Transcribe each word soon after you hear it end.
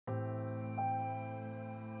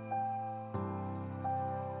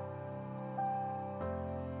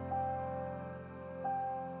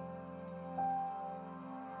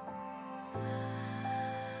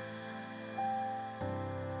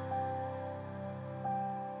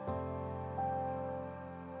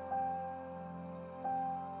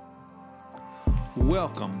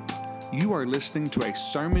Welcome. You are listening to a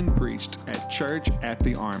sermon preached at Church at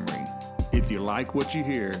the Armory. If you like what you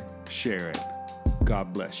hear, share it.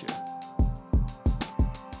 God bless you.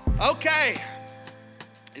 Okay.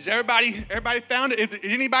 Is everybody found it? Is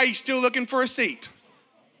anybody still looking for a seat?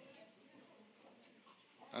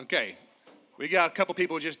 Okay. We got a couple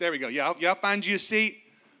people there we go. Y'all find you a seat?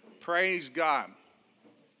 Praise God.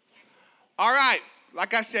 All right.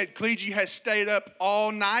 Like I said, Clegy has stayed up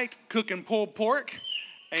all night cooking pulled pork.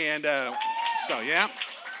 And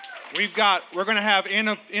we're going to have, in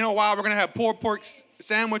a while, we're going to have pulled pork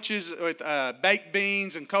sandwiches with baked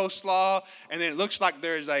beans and coleslaw. And then it looks like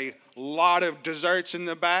there's a lot of desserts in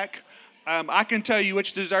the back. I can tell you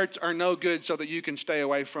which desserts are no good so that you can stay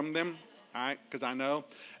away from them. All right, because I know.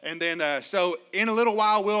 And then, so in a little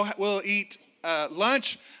while, we'll eat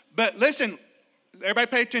lunch. But listen, everybody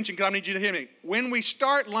pay attention because I need you to hear me. When we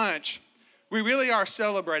start lunch, we really are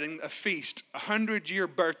celebrating a feast, a 100-year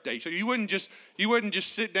birthday. So you wouldn't just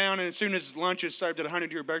sit down and as soon as lunch is served at a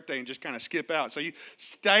 100-year birthday and just kind of skip out. So you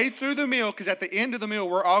stay through the meal because at the end of the meal,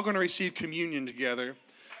 we're all going to receive communion together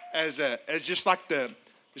as just like the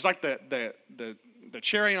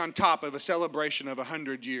cherry on top of a celebration of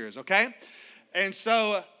 100 years. Okay, and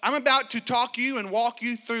so I'm about to talk you and walk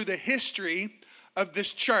you through the history of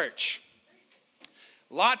this church.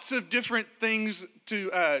 Lots of different things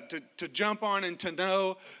to jump on and to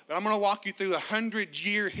know, but I'm going to walk you through a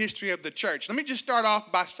 100-year history of the church. Let me just start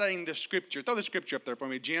off by saying the scripture. Throw the scripture up there for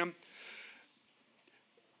me, Jim.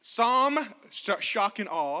 Shock and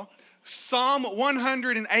awe. Psalm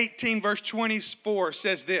 118, verse 24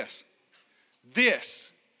 says this.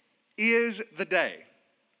 This is the day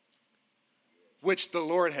which the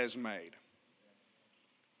Lord has made.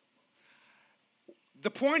 The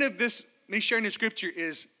point of me sharing the scripture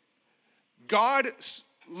is God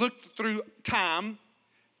looked through time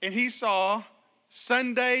and he saw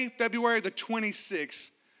Sunday, February the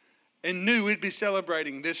 26th, and knew we'd be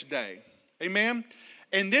celebrating this day. Amen?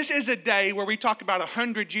 And this is a day where we talk about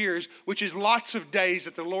 100 years, which is lots of days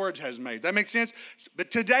that the Lord has made. That makes sense?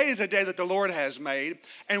 But today is a day that the Lord has made.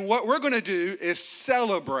 And what we're going to do is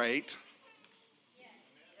celebrate.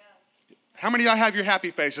 How many of y'all have your happy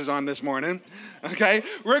faces on this morning? Okay,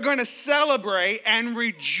 we're going to celebrate and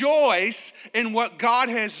rejoice in what God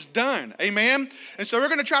has done. Amen? And so we're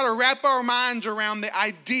going to try to wrap our minds around the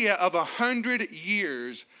idea of 100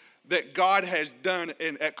 years that God has done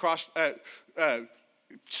at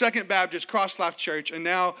Second Baptist Cross Life Church, and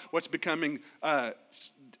now what's becoming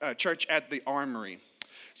Church at the Armory.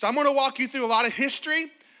 So I'm going to walk you through a lot of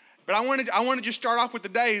history, but I want to just start off with the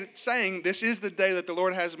day saying this is the day that the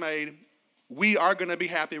Lord has made. We are going to be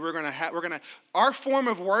happy. Our form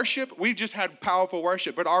of worship, we've just had powerful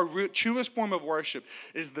worship, but our truest form of worship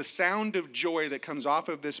is the sound of joy that comes off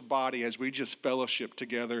of this body as we just fellowship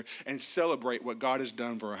together and celebrate what God has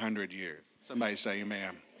done for 100 years. Somebody say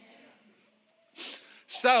amen.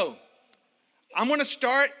 So, I'm going to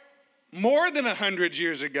start more than 100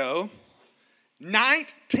 years ago,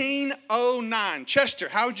 1909. Chester,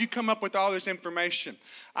 how did you come up with all this information?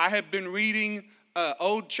 I have been reading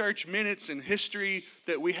old church minutes and history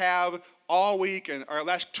that we have all week and our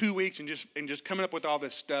last 2 weeks and just coming up with all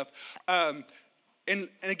this stuff. And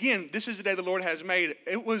again, this is the day the Lord has made.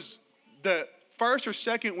 It was the first or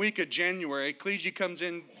second week of January. Clegy comes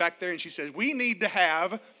in back there and she says, we need to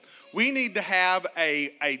have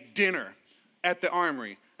a dinner at the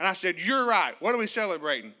Armory. And I said, you're right. What are we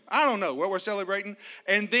celebrating? I don't know what we're celebrating.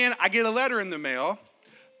 And then I get a letter in the mail.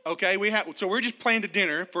 Okay, so we're just planning a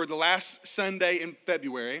dinner for the last Sunday in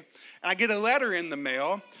February. And I get a letter in the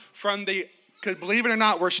mail from because believe it or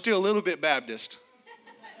not, we're still a little bit Baptist.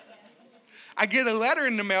 I get a letter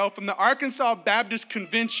in the mail from the Arkansas Baptist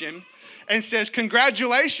Convention and says,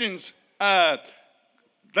 congratulations.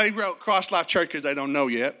 They wrote Cross Life Church because they don't know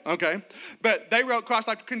yet, okay? But they wrote Cross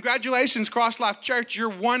Life, congratulations, Cross Life Church, you're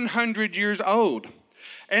 100 years old.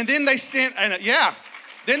 And then they sent,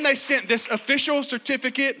 this official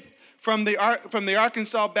certificate from the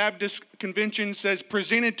Arkansas Baptist Convention says,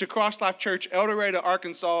 presented to Cross Life Church, El Dorado,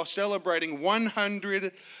 Arkansas, celebrating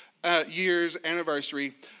 100 years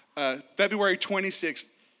anniversary, February 26,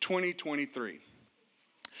 2023.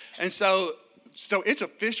 And so it's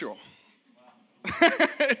official.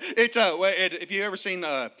 If you've ever seen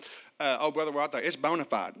Oh Brother We're Out There, it's bona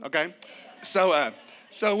fide, okay? So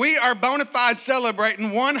we are bona fide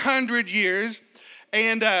celebrating 100 years,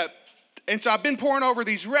 and so I've been pouring over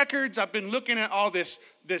these records. I've been looking at all this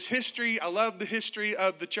history. I love the history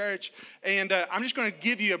of the church, and I'm just going to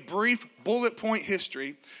give you a brief bullet point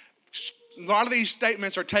history. a lot of these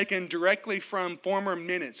statements are taken directly from former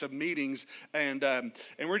minutes of meetings, and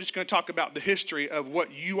we're just going to talk about the history of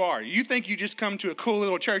what you are. You think you just come to a cool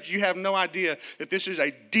little church. You have no idea that this is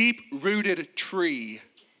a deep-rooted tree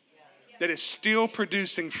that is still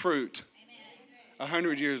producing fruit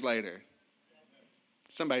 100 years later.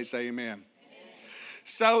 Somebody say amen.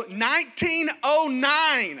 So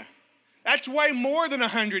 1909, that's way more than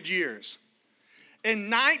 100 years. In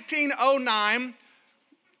 1909,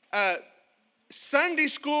 Sunday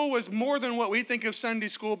school was more than what we think of Sunday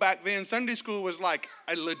school back then. Sunday school was like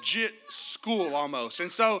a legit school almost.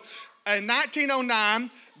 And so in 1909,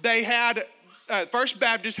 they had First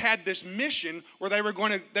Baptist had this mission where they were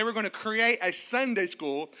going to create a Sunday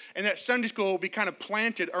school, and that Sunday school will be kind of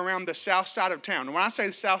planted around the south side of town. And when I say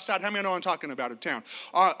the south side, how many know I'm talking about of town?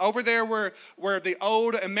 Over there where the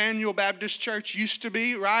old Emmanuel Baptist Church used to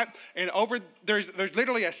be, right? And over there's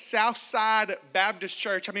literally a south side Baptist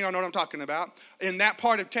church. How many of y'all know what I'm talking about? In that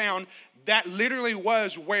part of town, that literally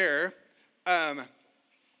was where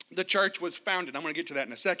the church was founded. I'm going to get to that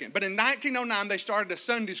in a second. But in 1909, they started a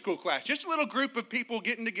Sunday school class. Just a little group of people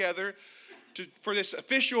getting together for this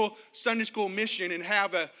official Sunday school mission and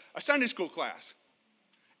have a Sunday school class.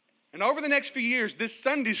 And over the next few years, this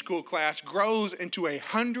Sunday school class grows into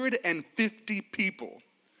 150 people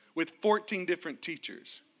with 14 different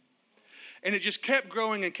teachers. And it just kept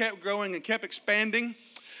growing and kept growing and kept expanding.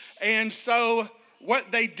 And so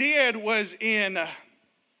what they did was in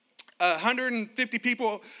 150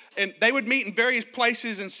 people, and they would meet in various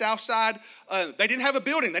places in Southside. They didn't have a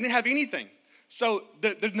building. They didn't have anything. So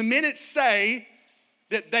the minutes say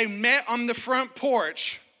that they met on the front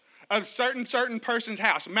porch of certain person's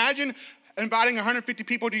house. Imagine inviting 150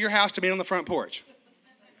 people to your house to meet on the front porch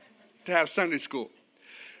to have Sunday school.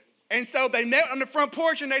 And so they met on the front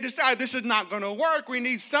porch, and they decided this is not going to work. We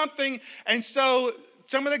need something. And so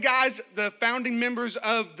some of the guys, the founding members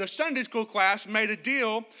of the Sunday school class, made a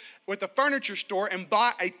deal with a furniture store and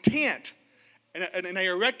bought a tent. And they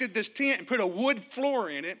erected this tent and put a wood floor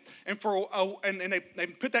in it. And they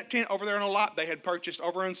put that tent over there on a lot they had purchased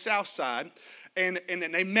over on South Side. And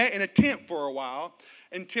then they met in a tent for a while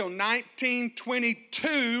until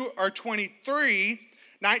 1922 or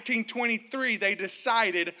 1923, they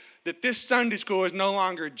decided that this Sunday school is no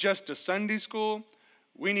longer just a Sunday school.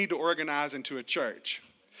 We need to organize into a church.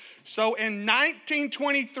 So in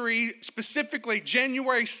 1923, specifically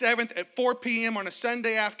January 7th at 4 p.m. on a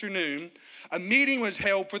Sunday afternoon, a meeting was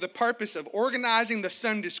held for the purpose of organizing the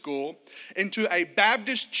Sunday school into a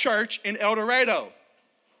Baptist church in El Dorado.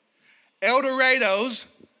 El Dorado's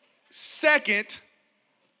second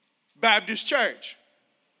Baptist church.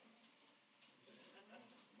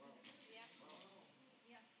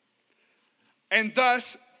 And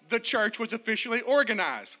thus, the church was officially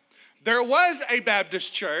organized. There was a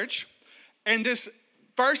Baptist church, and this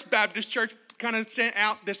First Baptist church kind of sent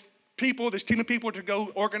out this team of people to go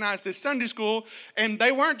organize this Sunday school, and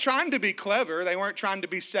they weren't trying to be clever. They weren't trying to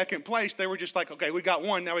be second place. They were just like, okay, we got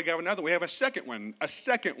one, now we got another. We have a second one,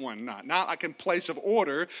 not like in place of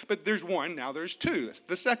order, but there's one, now there's two. That's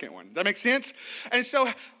the second one. Does that make sense? And so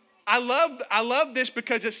I love this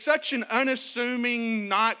because it's such an unassuming,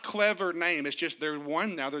 not clever name. It's just there's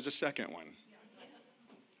one, now there's a second one.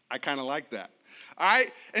 I kind of like that. All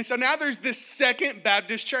right, and so now there's this second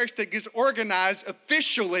Baptist church that gets organized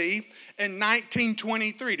officially in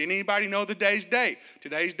 1923. Did anybody know the day's date?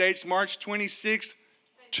 Today's date's March 26,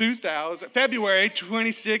 2000. February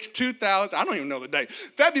 26, 2000. I don't even know the date.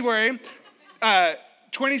 February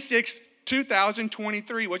 26,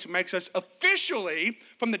 2023, which makes us officially,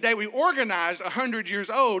 from the day we organized, 100 years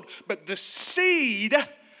old. But the seed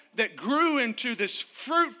that grew into this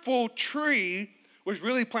fruitful tree was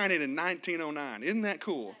really planted in 1909. Isn't that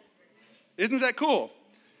cool? Isn't that cool?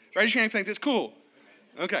 Raise your hand if you think that's cool.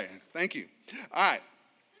 Okay, thank you. All right.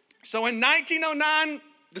 So in 1909,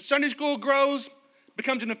 the Sunday school grows,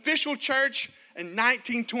 becomes an official church in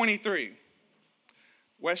 1923.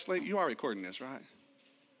 Wesley, you are recording this, right?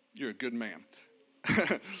 You're a good man.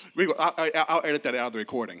 I'll edit that out of the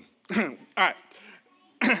recording. All right.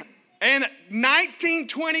 In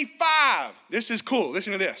 1925, this is cool.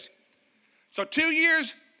 Listen to this. So 2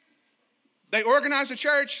 years, they organized a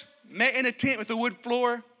church, met in a tent with a wood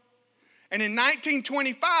floor. And in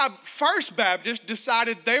 1925, First Baptist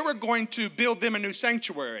decided they were going to build them a new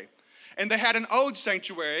sanctuary. And they had an old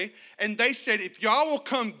sanctuary. And they said, if y'all will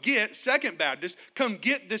come get, Second Baptist, come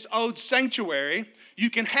get this old sanctuary, you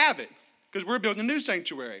can have it. Because we're building a new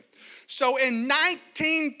sanctuary. So in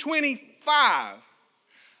 1925,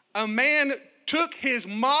 a man took his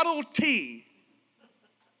Model T,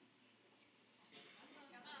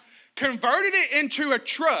 converted it into a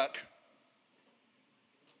truck,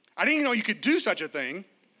 I didn't even know you could do such a thing.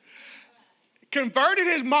 Converted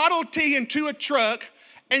his Model T into a truck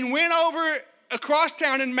and went over across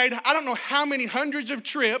town and made I don't know how many hundreds of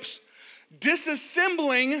trips,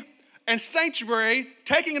 disassembling a sanctuary,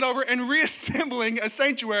 taking it over and reassembling a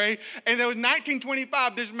sanctuary. And there was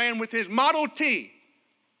 1925, this man with his Model T,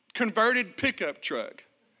 converted pickup truck,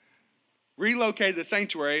 relocated the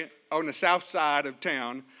sanctuary on the south side of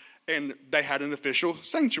town, and they had an official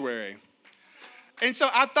sanctuary. And so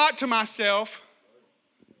I thought to myself,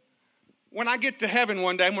 when I get to heaven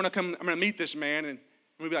one day, I'm gonna meet this man, and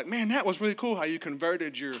we'll be like, man, that was really cool how you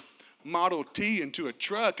converted your Model T into a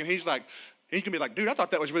truck. And he's gonna be like, dude, I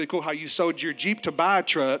thought that was really cool how you sold your Jeep to buy a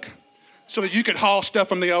truck so that you could haul stuff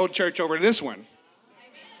from the old church over to this one.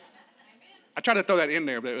 I tried to throw that in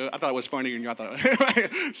there, but I thought it was funny, and y'all thought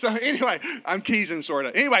it. So anyway, I'm teasing sort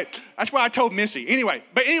of. Anyway, that's what I told Missy. Anyway,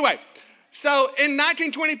 so in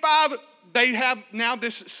 1925, they have now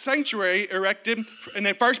this sanctuary erected, and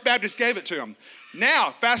the First Baptist gave it to them.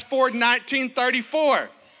 Now, fast forward 1934.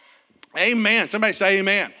 Amen. Somebody say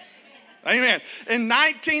amen. Amen. In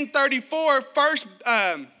 1934,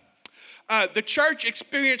 the church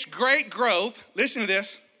experienced great growth. Listen to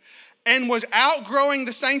this. And was outgrowing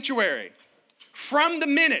the sanctuary. From the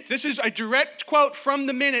minutes, this is a direct quote from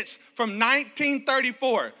the minutes from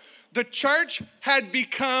 1934. The church had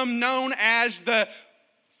become known as the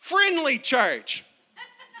friendly church.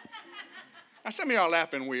 Now, some of y'all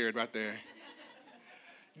laughing weird right there.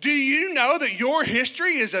 Do you know that your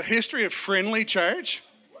history is a history of friendly church?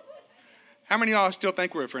 How many of y'all still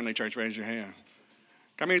think we're a friendly church? Raise your hand.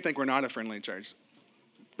 How many think we're not a friendly church?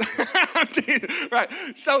 Right.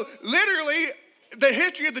 So literally, the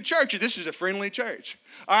history of the church is this is a friendly church.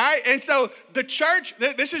 All right. And so the church,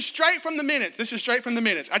 this is straight from the minutes.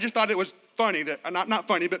 I just thought it was funny, not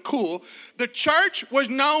funny, but cool. The church was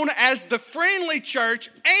known as the friendly church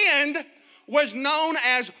and was known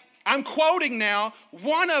as, I'm quoting now,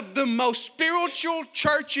 one of the most spiritual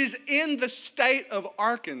churches in the state of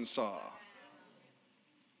Arkansas.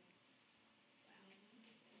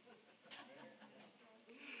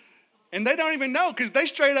 And they don't even know because they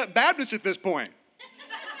straight up Baptists at this point.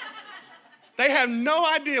 They have no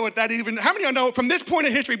idea what that even, how many of y'all know from this point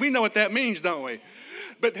in history, we know what that means, don't we?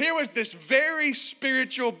 But here was this very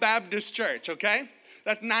spiritual Baptist church, okay?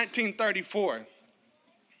 That's 1934.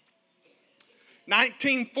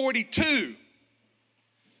 1942,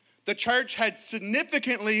 the church had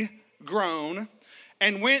significantly grown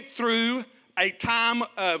and went through a time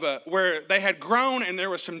of where they had grown and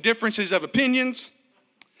there were some differences of opinions.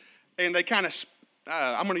 And they kind of,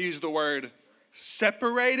 I'm going to use the word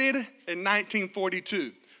separated in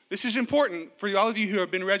 1942. This is important for all of you who have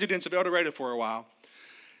been residents of El Dorado for a while.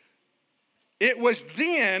 It was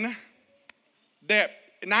then that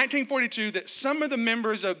in 1942 that some of the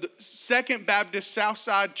members of the Second Baptist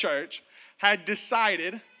Southside Church had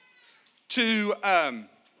decided to,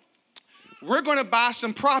 we're going to buy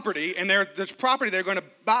some property, and this property they're going to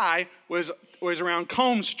buy was around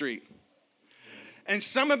Combe Street. And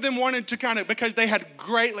some of them wanted to kind of, because they had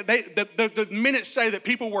the minutes say that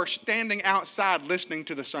people were standing outside listening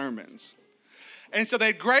to the sermons. And so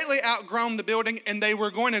they'd greatly outgrown the building and they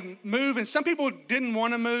were going to move. And some people didn't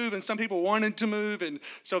want to move and some people wanted to move. And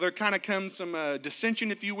so there kind of comes some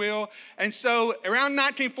dissension, if you will. And so around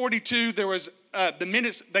 1942, there was the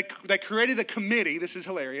minutes, they created a committee. This is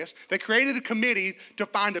hilarious. They created a committee to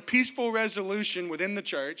find a peaceful resolution within the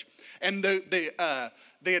church. And the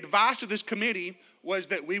advice of this committee was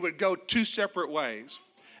that we would go two separate ways.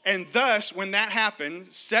 And thus, when that happened,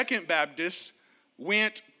 Second Baptist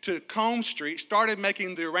went to Combe Street, started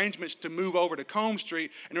making the arrangements to move over to Combe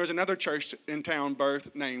Street, and there was another church in town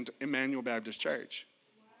birth named Emmanuel Baptist Church.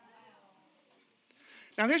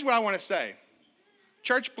 Now, here's what I want to say.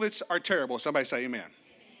 Church splits are terrible. Somebody say amen.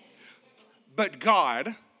 But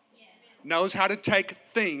God knows how to take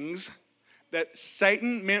things that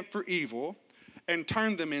Satan meant for evil and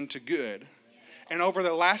turn them into good. And over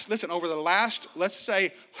the last, let's say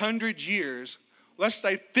 100 years, let's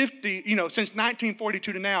say 50, since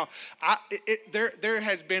 1942 to now, there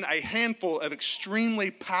has been a handful of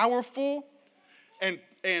extremely powerful and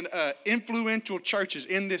influential churches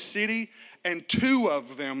in this city, and two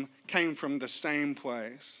of them came from the same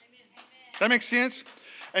place. Does that make sense?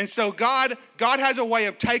 And so God has a way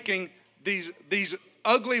of taking these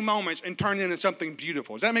ugly moments and turning into something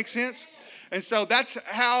beautiful. Does that make sense? And so that's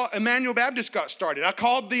how Emmanuel Baptist got started. I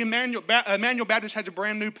called the Emmanuel Baptist has a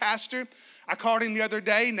brand new pastor. I called him the other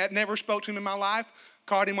day, and that never spoke to him in my life.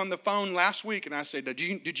 Called him on the phone last week, and I said,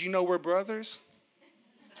 did you know we're brothers?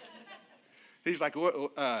 He's like,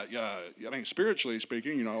 I mean, spiritually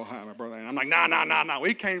speaking, you know, hi, my brother. And I'm like, no.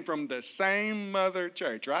 We came from the same mother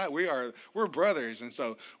church, right? We're brothers, and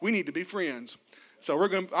so we need to be friends. So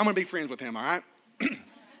I'm gonna be friends with him, all right? Is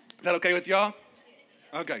that okay with y'all?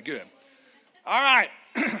 Okay, good. All right.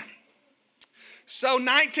 So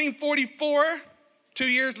 1944, 2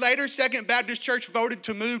 years later, Second Baptist Church voted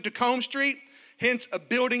to move to Combe Street. Hence, a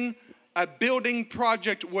building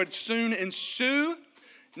project would soon ensue.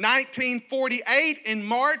 1948, in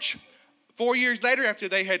March, 4 years later, after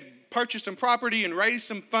they had purchased some property and raised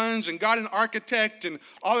some funds and got an architect and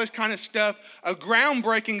all this kind of stuff, a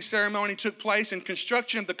groundbreaking ceremony took place and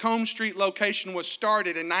construction of the Combe Street location was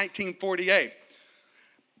started in 1948.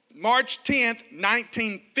 March 10th,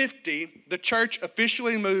 1950, the church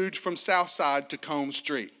officially moved from Southside to Combe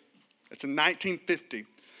Street. That's in 1950.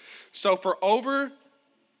 So for over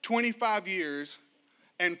 25 years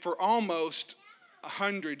and for almost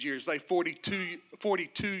 100 years, like 50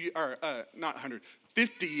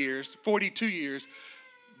 years, 42 years,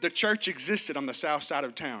 the church existed on the south side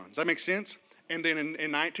of town. Does that make sense? And then in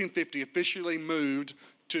 1950, officially moved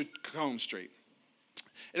to Combe Street.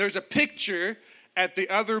 And there's a picture at the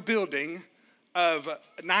other building of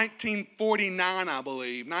 1949, I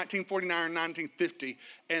believe, 1949 or 1950,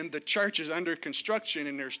 and the church is under construction,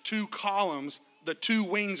 and there's two columns, the two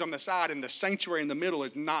wings on the side, and the sanctuary in the middle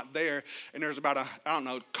is not there, and there's about a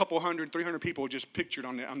couple 300 people just pictured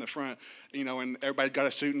on the front, you know, and everybody's got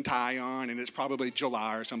a suit and tie on, and it's probably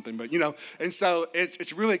July or something, but, you know, and so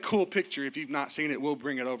it's a really cool picture. If you've not seen it, we'll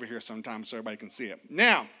bring it over here sometime so everybody can see it.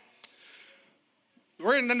 Now,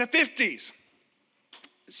 we're in the 50s.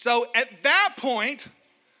 So at that point,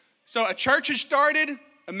 so a church had started,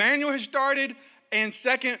 Emmanuel had started, and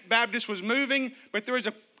Second Baptist was moving, but there was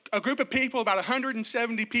a group of people, about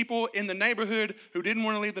 170 people in the neighborhood who didn't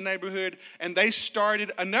want to leave the neighborhood, and they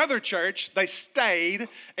started another church. They stayed,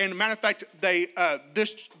 and matter of fact,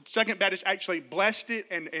 this Second Baptist actually blessed it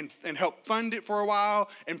and helped fund it for a while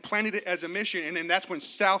and planted it as a mission, and then that's when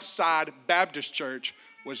Southside Baptist Church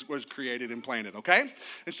was created and planted, okay?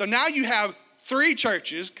 And so now you have 3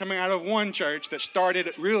 churches coming out of one church that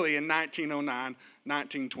started really in 1909,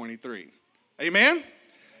 1923. Amen?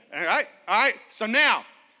 All right. So now,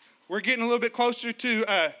 we're getting a little bit closer to,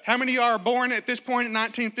 how many of y'all are born at this point in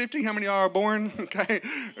 1950? How many of y'all are born? Okay.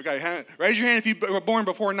 Raise your hand if you were born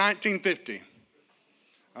before 1950.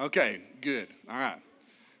 Okay, good. All right.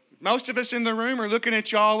 Most of us in the room are looking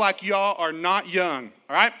at y'all like y'all are not young,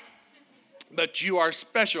 all right? But you are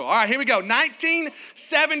special. All right, here we go.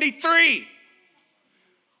 1973.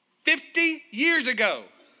 50 years ago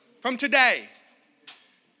from today.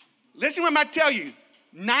 Listen what I'm about to tell you.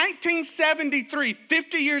 1973,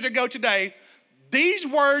 50 years ago today, these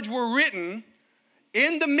words were written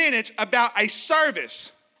in the minutes about a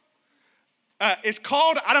service. It's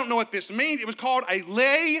called, I don't know what this means, it was called a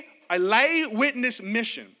lay witness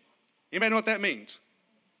mission. Anybody know what that means?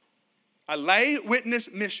 A lay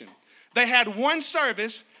witness mission. They had one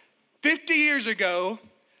service 50 years ago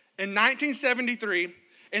in 1973.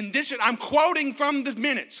 And this, I'm quoting from the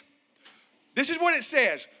minutes. This is what it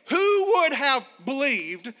says. Who would have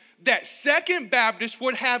believed that Second Baptist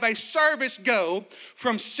would have a service go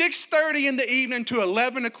from 6:30 in the evening to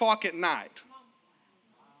 11 o'clock at night?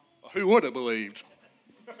 Who would have believed?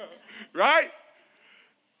 Right?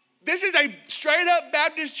 This is a straight up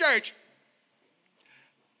Baptist church.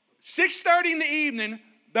 6:30 in the evening,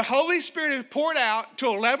 the Holy Spirit is poured out to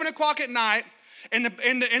 11 o'clock at night. And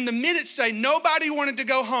the minutes say nobody wanted to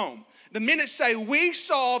go home. The minutes say we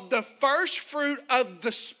saw the first fruit of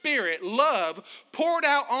the Spirit, love, poured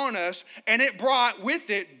out on us, and it brought with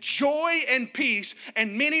it joy and peace,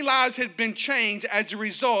 and many lives had been changed as a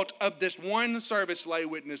result of this one service lay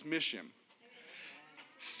witness mission.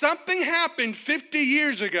 Something happened 50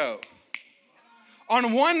 years ago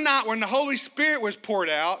on one night when the Holy Spirit was poured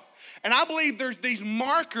out. And I believe there's these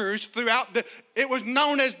markers throughout it was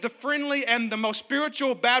known as the friendly and the most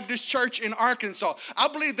spiritual Baptist church in Arkansas. I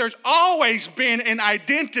believe there's always been an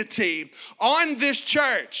identity on this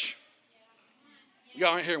church.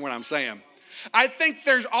 Y'all aren't hearing what I'm saying. I think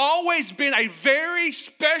there's always been a very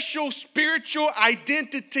special spiritual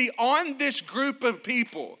identity on this group of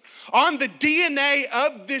people, on the DNA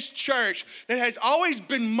of this church that has always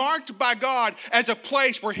been marked by God as a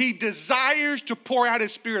place where He desires to pour out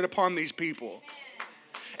His Spirit upon these people.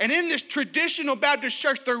 And in this traditional Baptist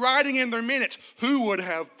church, they're writing in their minutes, who would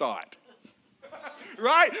have thought?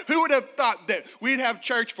 Right? Who would have thought that we'd have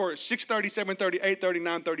church for 6:30, 7:30, 8:30,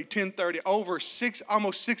 9:30, 10:30, over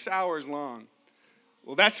almost 6 hours long?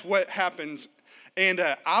 Well, that's what happens. And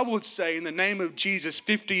I would say, in the name of Jesus,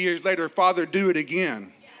 50 years later, Father, do it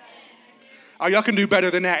again. Oh, y'all can do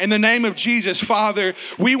better than that. In the name of Jesus, Father,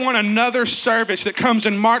 we want another service that comes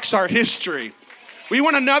and marks our history. We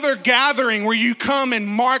want another gathering where you come and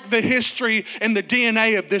mark the history and the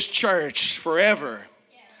DNA of this church forever.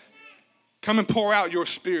 Come and pour out your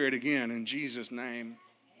Spirit again in Jesus' name.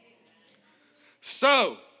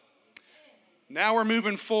 So, now we're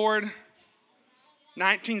moving forward.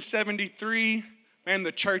 1973, man,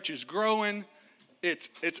 the church is growing.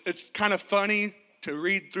 It's kind of funny to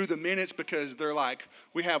read through the minutes because they're like,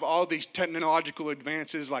 we have all these technological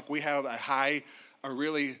advances, like we have a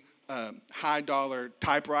really high dollar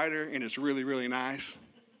typewriter, and it's really, really nice.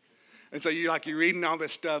 And so you're reading all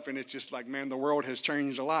this stuff, and it's just like, man, the world has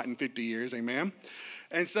changed a lot in 50 years, amen?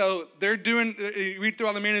 And so you read through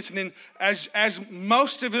all the minutes, and then as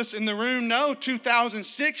most of us in the room know,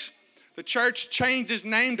 2006, the church changed its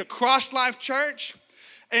name to Cross Life Church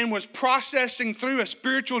and was processing through a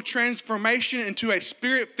spiritual transformation into a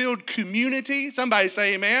spirit-filled community. Somebody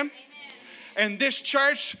say amen. Amen. And this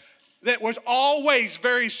church that was always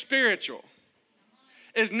very spiritual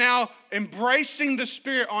is now embracing the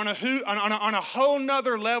Spirit on a whole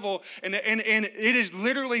nother level, and it has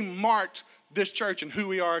literally marked this church and who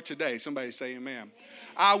we are today. Somebody say amen. Amen.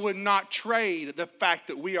 I would not trade the fact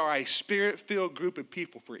that we are a Spirit-filled group of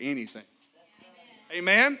people for anything.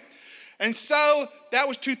 Amen. Amen? And so that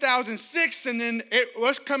was 2006, and then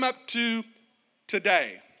let's come up to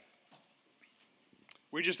today.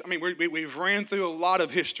 We've ran through a lot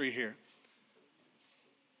of history here.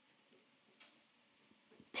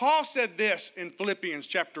 Paul said this in Philippians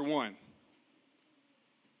chapter 1.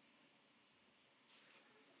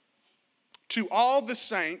 To all the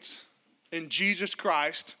saints in Jesus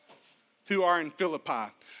Christ who are in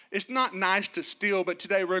Philippi. It's not nice to steal, but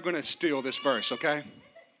today we're going to steal this verse, okay?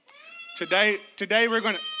 Today we're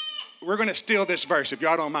going to steal this verse, if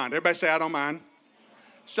y'all don't mind. Everybody say, I don't mind.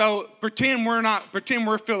 So pretend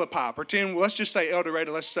we're Philippi. Let's just say El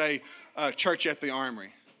Dorado. Let's say Church at the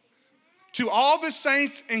Armory. To all the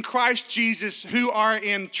saints in Christ Jesus who are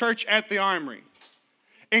in Church at the Armory,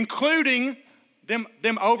 including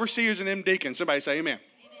them overseers and them deacons. Somebody say amen.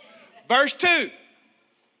 Amen. Verse 2.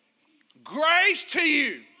 Grace to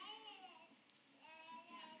you.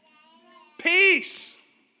 Peace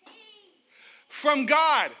from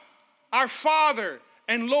God, our Father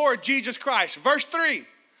and Lord Jesus Christ. Verse 3.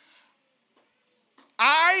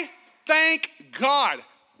 I thank God.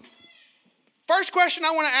 First question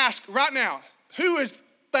I want to ask right now. Who is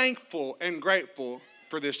thankful and grateful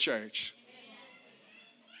for this church?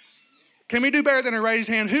 Can we do better than a raised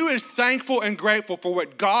hand? Who is thankful and grateful for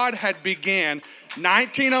what God had began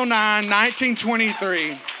 1909,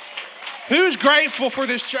 1923? Who's grateful for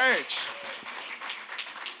this church?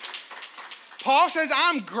 Paul says,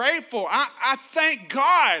 I'm grateful. I thank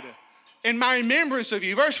God in my remembrance of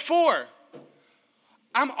you. Verse 4,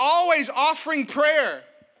 I'm always offering prayer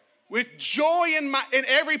with joy in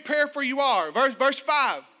every prayer for you all. Verse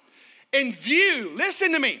 5,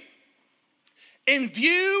 listen to me, in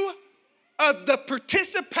view of the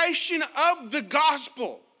participation of the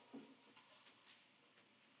gospel.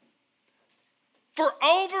 For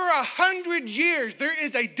over 100 years, there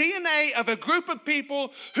is a DNA of a group of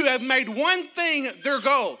people who have made one thing their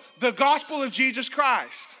goal, the gospel of Jesus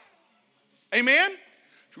Christ. Amen?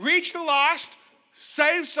 Reach the lost,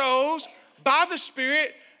 save souls by the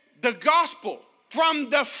Spirit, the gospel. From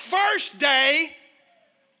the first day,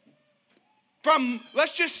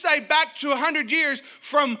 let's just say back to 100 years,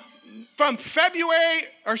 from January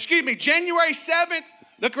 7th,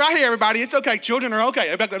 look right here, everybody. It's okay. Children are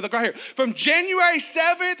okay. Look right here. From January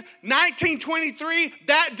 7th, 1923,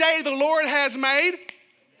 that day the Lord has made,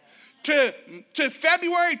 to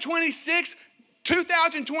February 26th,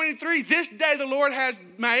 2023, this day the Lord has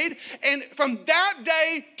made. And from that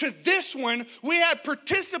day to this one, we have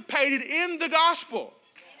participated in the gospel.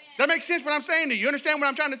 That makes sense what I'm saying to you. You understand what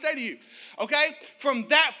I'm trying to say to you? Okay? From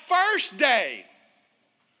that first day,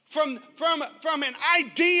 from an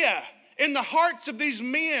idea in the hearts of these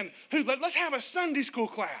men who, let's have a Sunday school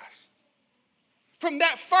class. From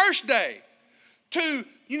that first day to,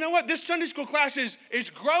 you know what, this Sunday school class is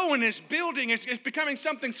growing, it's building, it's becoming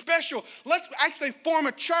something special. Let's actually form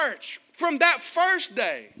a church. From that first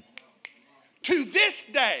day to this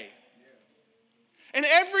day. And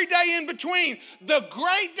every day in between, the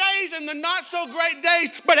great days and the not so great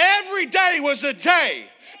days, but every day was a day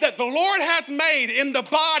that the Lord hath made in the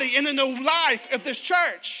body and in the life of this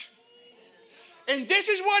church. And this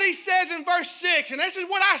is what he says in verse 6, and this is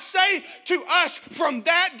what I say to us from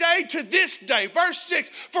that day to this day. Verse 6,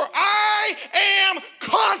 for I am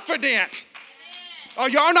confident Oh,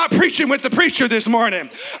 y'all not preaching with the preacher this morning.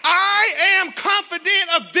 I am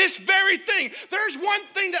confident of this very thing. There's one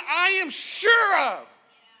thing that I am sure of.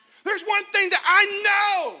 There's one thing that I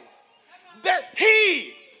know. That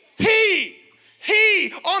he,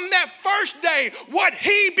 on that first day, what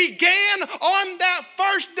he began on that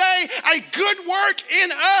first day, a good work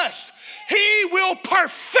in us, he will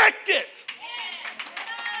perfect it.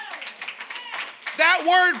 That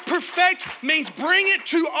word perfect means bring it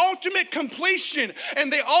to ultimate completion.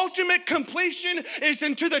 And the ultimate completion is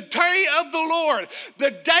into the day of the Lord.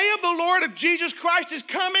 The day of the Lord of Jesus Christ is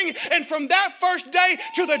coming. And from that first day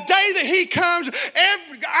to the day that he comes,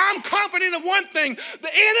 I'm confident of one thing.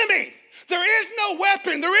 The enemy, there is no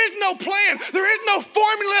weapon, there is no plan, there is no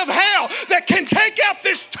formula of hell that can take out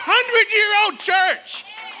this 100-year-old church.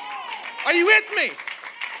 Are you with me?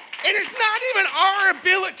 And it's not even our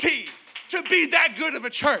ability to be that good of a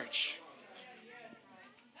church.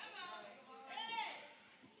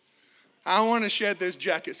 I want to shed this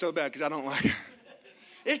jacket so bad because I don't like it.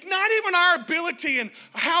 It's not even our ability and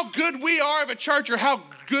how good we are of a church or how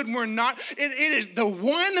good we're not. It is the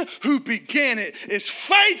one who began it is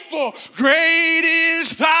faithful. Great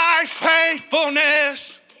is thy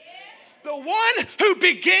faithfulness. The one who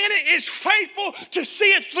began it is faithful to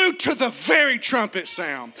see it through to the very trumpet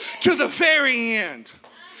sound, to the very end.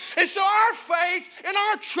 And so our faith and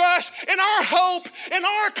our trust and our hope and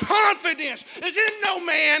our confidence is in no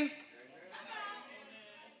man,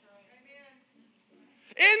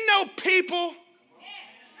 in no people.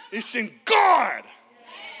 It's in God,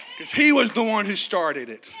 because he was the one who started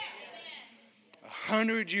it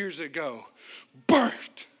 100 years ago,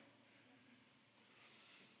 birthed.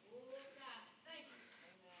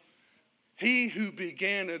 He who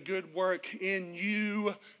began a good work in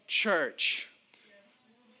you, church.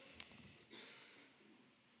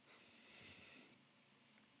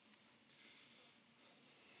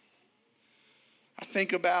 I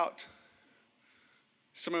think about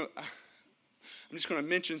I'm just going to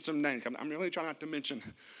mention some names. I'm really trying not to mention.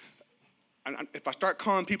 If I start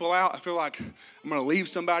calling people out, I feel like I'm going to leave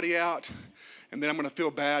somebody out, and then I'm going to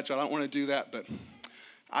feel bad, so I don't want to do that. But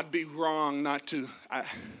I'd be wrong not to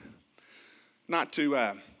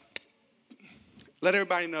let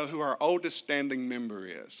everybody know who our oldest standing member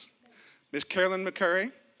is. Miss Carolyn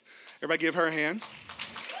McCurry. Everybody give her a hand.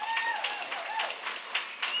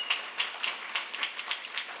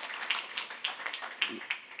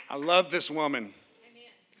 I love this woman. Amen.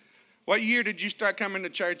 What year did you start coming to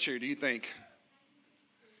church here, do you think?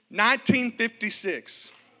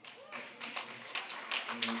 1956.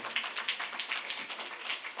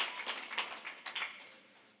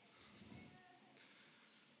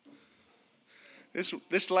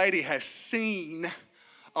 This lady has seen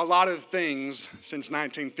a lot of things since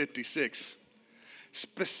 1956.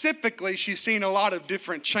 Specifically, she's seen a lot of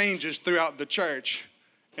different changes throughout the church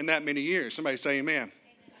in that many years. Somebody say amen.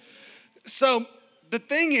 So the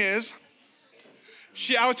thing is,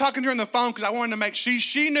 I was talking to her on the phone because I wanted to make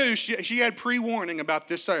she knew she had pre-warning about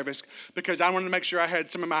this service because I wanted to make sure I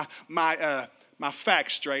had some of my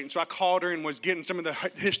facts straight. And so I called her and was getting some of the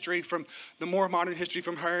history from the more modern history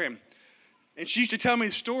from her. And she used to tell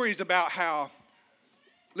me stories about how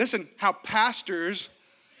pastors,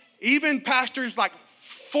 even pastors like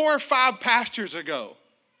 4 or 5 pastors ago,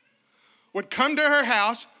 would come to her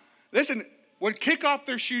house, would kick off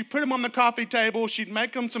their shoes, put them on the coffee table. She'd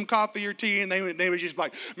make them some coffee or tea, and they would just be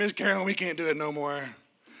like, Miss Carolyn, we can't do it no more.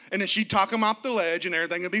 And then she'd talk them off the ledge, and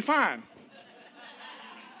everything would be fine.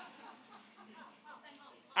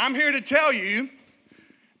 I'm here to tell you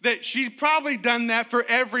that she's probably done that for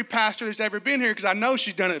every pastor that's ever been here, because I know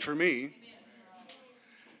she's done it for me.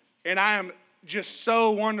 And I am just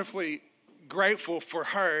so wonderfully grateful for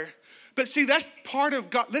her. But see, that's part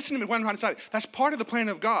of God. Listen to me, what I'm trying to say. That's part of the plan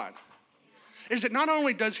of God. Is that not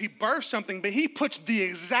only does he birth something, but he puts the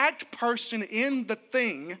exact person in the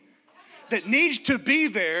thing that needs to be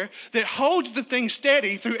there, that holds the thing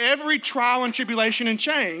steady through every trial and tribulation and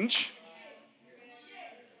change.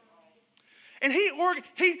 And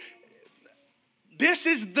this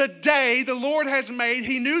is the day the Lord has made.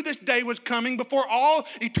 He knew this day was coming before all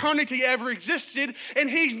eternity ever existed. And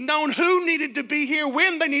he's known who needed to be here,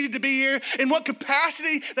 when they needed to be here, in what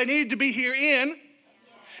capacity they needed to be here in.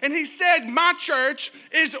 And he said, my church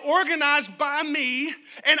is organized by me,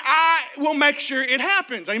 and I will make sure it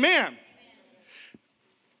happens. Amen.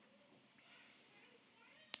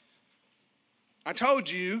 I told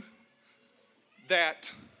you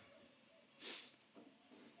that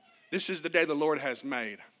this is the day the Lord has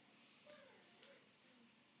made.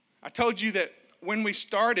 I told you that when we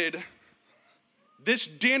started, this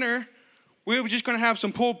dinner We were just going to have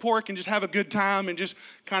some pulled pork and just have a good time and just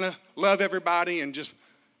kind of love everybody and just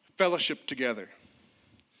fellowship together.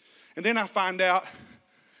 And then I find out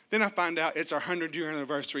it's our 100-year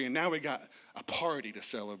anniversary, and now we got a party to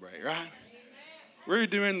celebrate, right? Amen. We're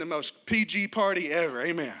doing the most PG party ever,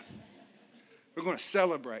 amen. We're going to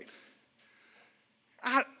celebrate.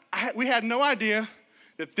 We had no idea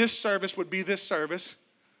that this service would be this service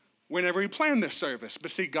whenever we planned this service, but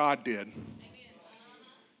see, God did.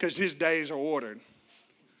 Because his days are ordered.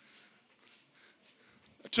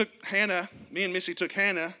 Me and Missy took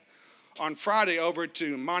Hannah on Friday over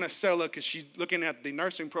to Monticello because she's looking at the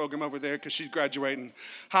nursing program over there because she's graduating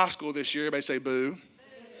high school this year. Everybody say boo.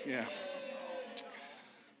 Yeah.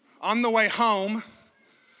 On the way home,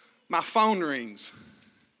 my phone rings.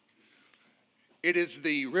 It is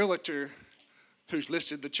the realtor who's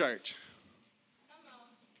listed the church.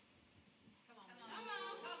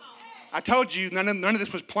 I told you none of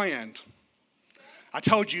this was planned. I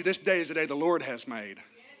told you this day is the day the Lord has made.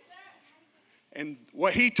 And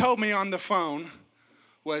what he told me on the phone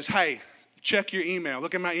was, hey, check your email.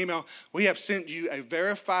 Look at my email. We have sent you a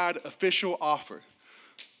verified official offer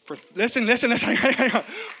for, listen,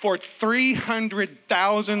 for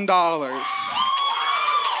 $300,000.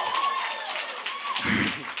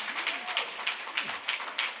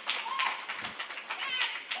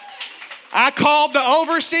 I called the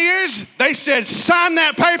overseers. They said, sign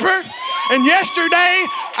that paper. And yesterday,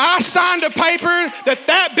 I signed a paper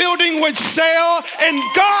that building would sell. And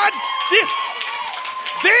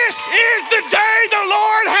this is the day the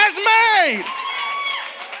Lord has made.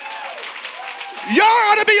 Y'all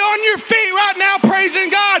ought to be on your feet right now praising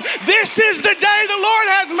God. This is the day the Lord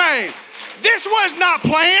has made. This was not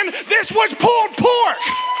planned. This was pulled pork.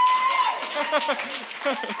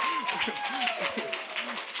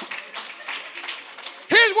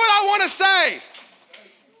 Here's what I want to say.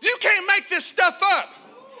 You can't make this stuff up.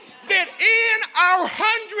 That in our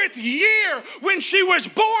 100th year, when she was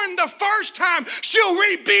born the first time, she'll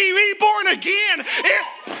be reborn again.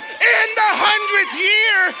 In the 100th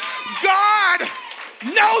year, God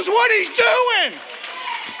knows what he's doing.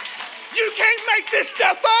 You can't make this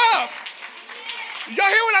stuff up.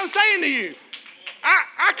 Y'all hear what I'm saying to you?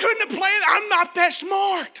 I couldn't have planned. I'm not that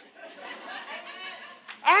smart.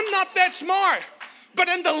 I'm not that smart. But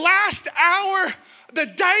in the last hour, the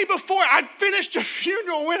day before, I'd finished a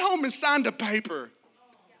funeral, went home and signed a paper.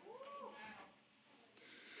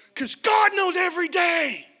 Because God knows every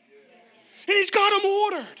day. And he's got them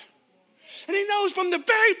ordered. And he knows from the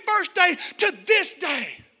very first day to this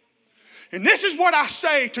day. And this is what I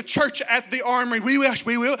say to church at the Armory. We will.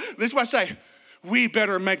 This is what I say. We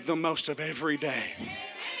better make the most of every day.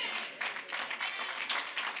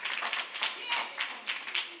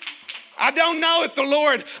 I don't know if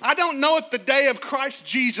the day of Christ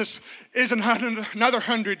Jesus is another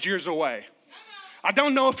 100 years away. I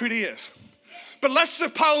don't know if it is. But let's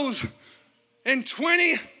suppose in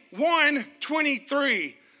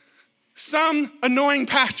 21-23, some annoying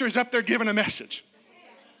pastor is up there giving a message.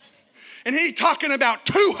 And he's talking about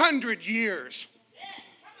 200 years.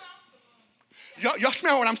 Y'all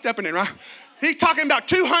smell what I'm stepping in, right? He's talking about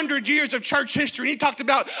 200 years of church history. And he talked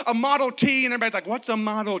about a Model T, and everybody's like, what's a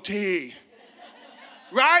Model T?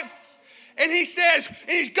 Right? And he says,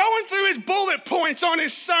 and he's going through his bullet points on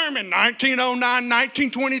his sermon, 1909,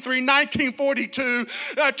 1923, 1942,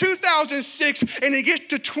 2006, and he gets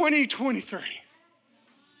to 2023.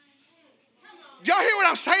 Y'all hear what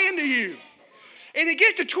I'm saying to you? And he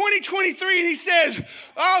gets to 2023 and he says,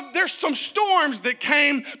 there's some storms that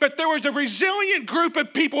came, but there was a resilient group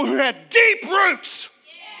of people who had deep roots,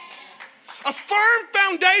 a firm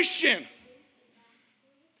foundation.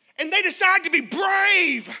 And they decided to be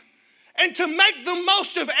brave and to make the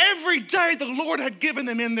most of every day the Lord had given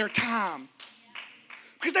them in their time.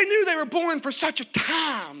 Because they knew they were born for such a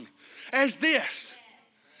time as this.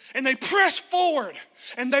 And they pressed forward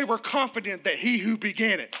and they were confident that he who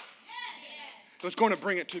began it was going to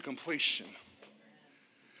bring it to completion.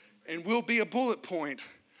 And will be a bullet point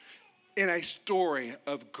in a story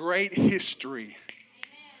of great history.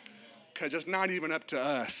 Because it's not even up to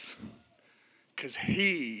us. Because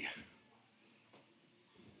he,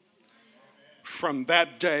 from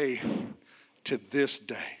that day to this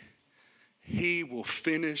day, he will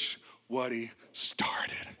finish what he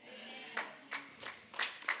started.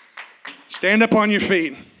 Stand up on your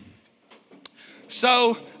feet.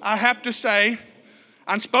 So I have to say,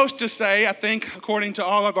 I'm supposed to say, I think, according to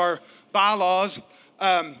all of our bylaws,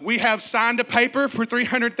 We have signed a paper for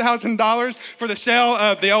 $300,000 for the sale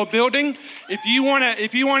of the old building. If you want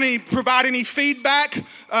to provide any feedback,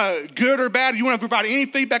 good or bad, if you want to provide any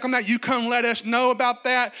feedback on that, you come let us know about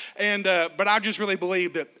that. And but I just really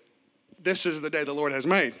believe that this is the day the Lord has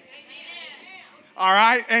made. All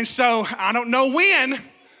right, and so I don't know when,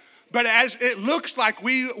 but as it looks like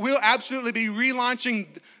we will absolutely be relaunching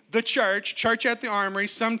the church at the Armory,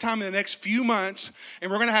 sometime in the next few months,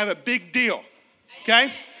 and we're going to have a big deal,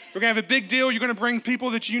 okay? We're going to have a big deal. You're going to bring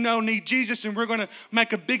people that you know need Jesus, and we're going to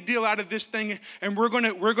make a big deal out of this thing, and we're going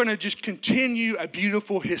to just continue a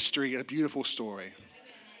beautiful history, a beautiful story.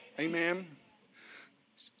 Amen?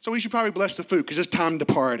 So we should probably bless the food because it's time to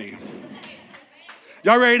party.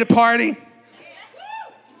 Y'all ready to party?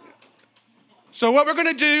 So what we're going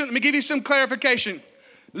to do, let me give you some clarification.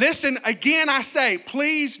 Listen, again, I say,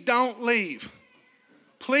 please don't leave.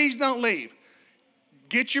 Please don't leave.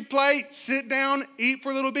 Get your plate, sit down, eat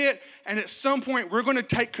for a little bit, and at some point, we're going to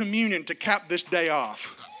take communion to cap this day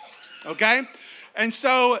off. Okay? And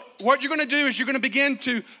so what you're going to do is you're going to begin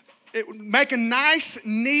to make a nice,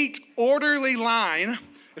 neat, orderly line.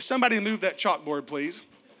 If somebody move that chalkboard, please.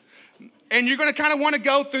 And you're going to kind of want to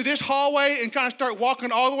go through this hallway and kind of start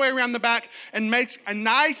walking all the way around the back and make a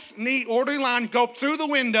nice, neat, orderly line. Go through the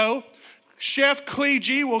window. Chef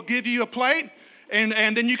Clegy will give you a plate.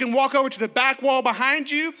 And then you can walk over to the back wall behind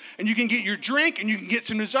you and you can get your drink and you can get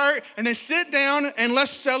some dessert. And then sit down and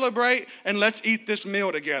let's celebrate and let's eat this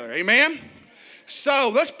meal together. Amen? So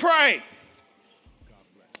let's pray.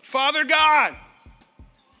 Father God,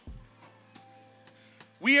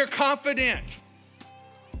 we are confident.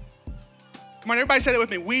 Come on, everybody say that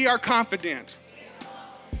with me. We are confident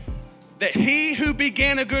that he who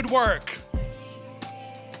began a good work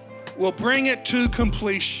will bring it to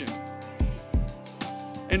completion.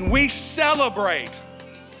 And we celebrate.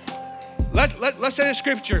 Let's say the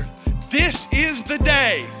scripture. This is the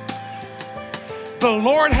day the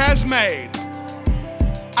Lord has made.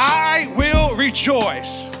 I will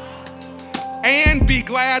rejoice and be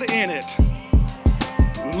glad in it.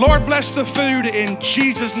 Lord, bless the food in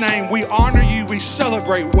Jesus' name. We honor you. We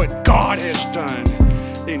celebrate what God has done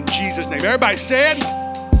in Jesus' name. Everybody said.